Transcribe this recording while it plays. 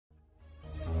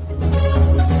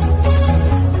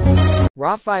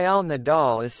Rafael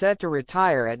Nadal is set to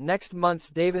retire at next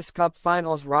month's Davis Cup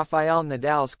Finals. Rafael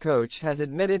Nadal's coach has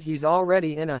admitted he's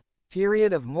already in a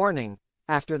period of mourning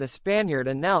after the Spaniard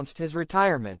announced his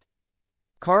retirement.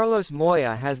 Carlos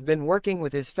Moya has been working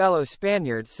with his fellow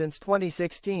Spaniard since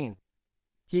 2016.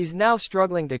 He's now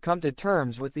struggling to come to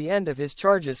terms with the end of his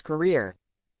charges career.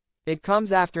 It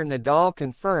comes after Nadal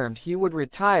confirmed he would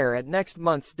retire at next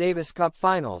month's Davis Cup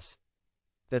Finals.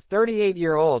 The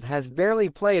 38-year-old has barely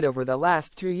played over the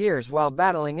last 2 years while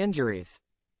battling injuries.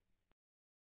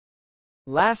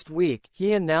 Last week,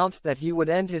 he announced that he would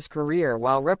end his career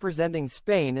while representing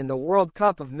Spain in the World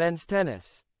Cup of men's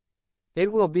tennis.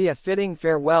 It will be a fitting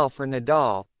farewell for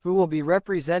Nadal, who will be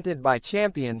represented by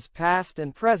champions past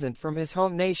and present from his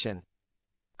home nation.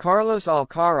 Carlos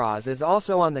Alcaraz is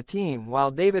also on the team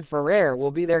while David Ferrer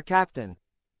will be their captain.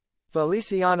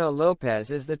 Feliciano Lopez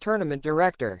is the tournament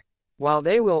director. While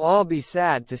they will all be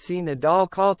sad to see Nadal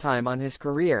call time on his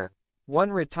career,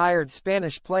 one retired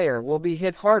Spanish player will be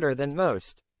hit harder than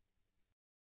most.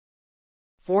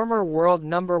 Former world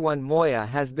number 1 Moya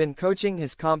has been coaching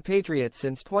his compatriot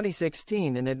since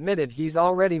 2016 and admitted he's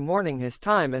already mourning his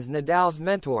time as Nadal's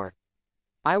mentor.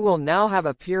 "I will now have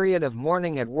a period of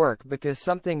mourning at work because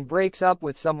something breaks up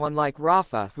with someone like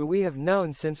Rafa, who we have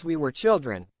known since we were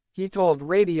children," he told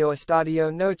Radio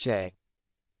Estadio Noche.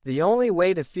 "The only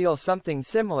way to feel something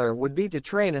similar would be to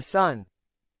train a son."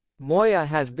 Moya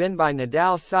has been by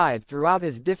Nadal's side throughout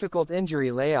his difficult injury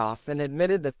layoff and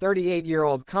admitted the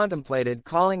 38-year-old contemplated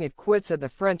calling it quits at the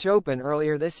French Open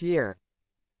earlier this year.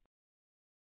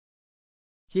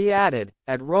 He added,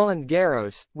 "At Roland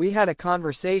Garros, we had a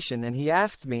conversation and he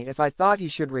asked me if I thought he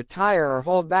should retire or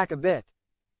hold back a bit.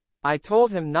 I told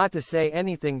him not to say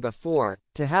anything before,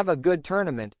 to have a good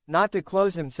tournament, not to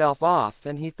close himself off,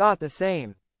 and he thought the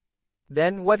same.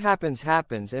 Then what happens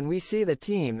happens and we see the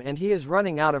team and he is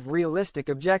running out of realistic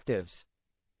objectives."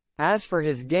 As for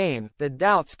his game, the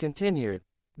doubts continued.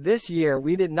 "This year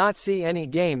we did not see any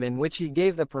game in which he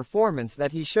gave the performance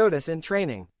that he showed us in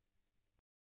training."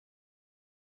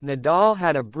 Nadal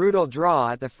had a brutal draw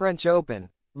at the French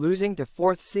Open, losing to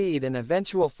 4th seed and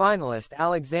eventual finalist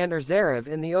Alexander Zverev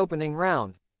in the opening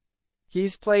round.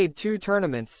 He's played 2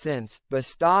 tournaments since,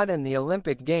 Bastad and the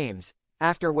Olympic Games,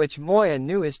 after which Moya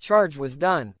knew his charge was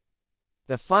done.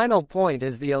 The final point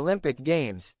is the Olympic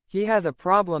Games. He has a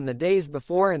problem the days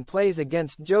before and plays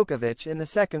against Djokovic in the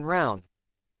second round.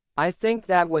 "I think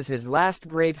that was his last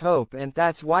great hope and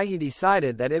that's why he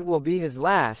decided that it will be his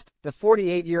last," the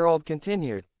 48-year-old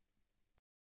continued.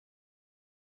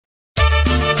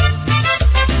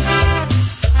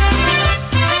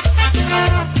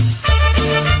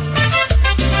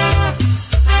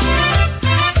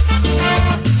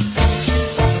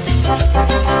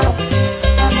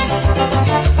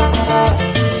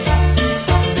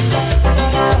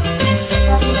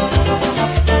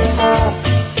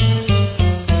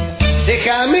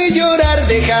 Déjame llorar,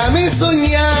 déjame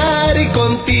soñar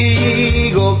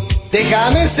contigo,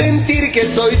 déjame sentir que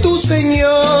soy tu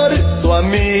Señor, tu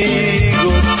amigo.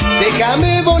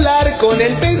 Déjame volar con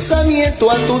el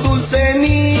pensamiento a tu dulce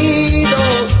nido,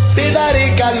 te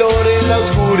daré calor en la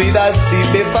oscuridad si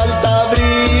te falta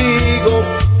abrigo,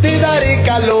 te daré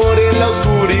calor en la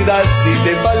oscuridad si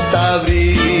te falta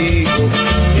abrigo.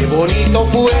 Qué bonito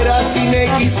fuera si me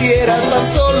quisieras tan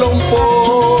solo un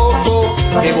poco,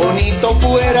 qué bonito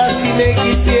fuera si me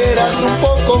quisieras un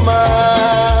poco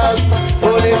más.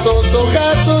 Con esos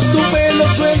ojazos, tu pelo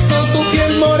suelto, tu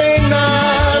piel morena,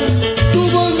 tu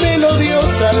voz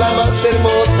melodiosa, la más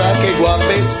hermosa, qué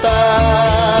guapa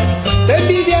estás. Te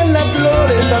envidian las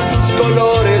flores, dan tus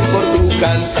colores por tu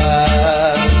cantar.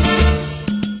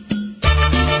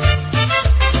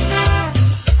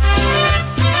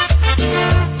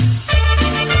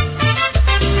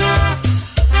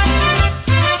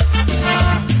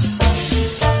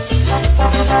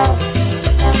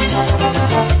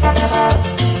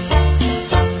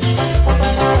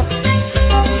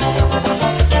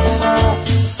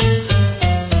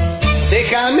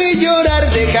 Déjame llorar,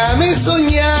 déjame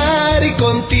soñar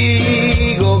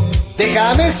contigo,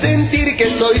 déjame sentir que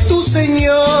soy tu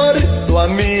Señor, tu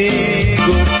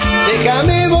amigo.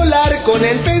 Déjame volar con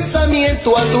el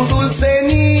pensamiento a tu dulce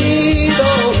nido,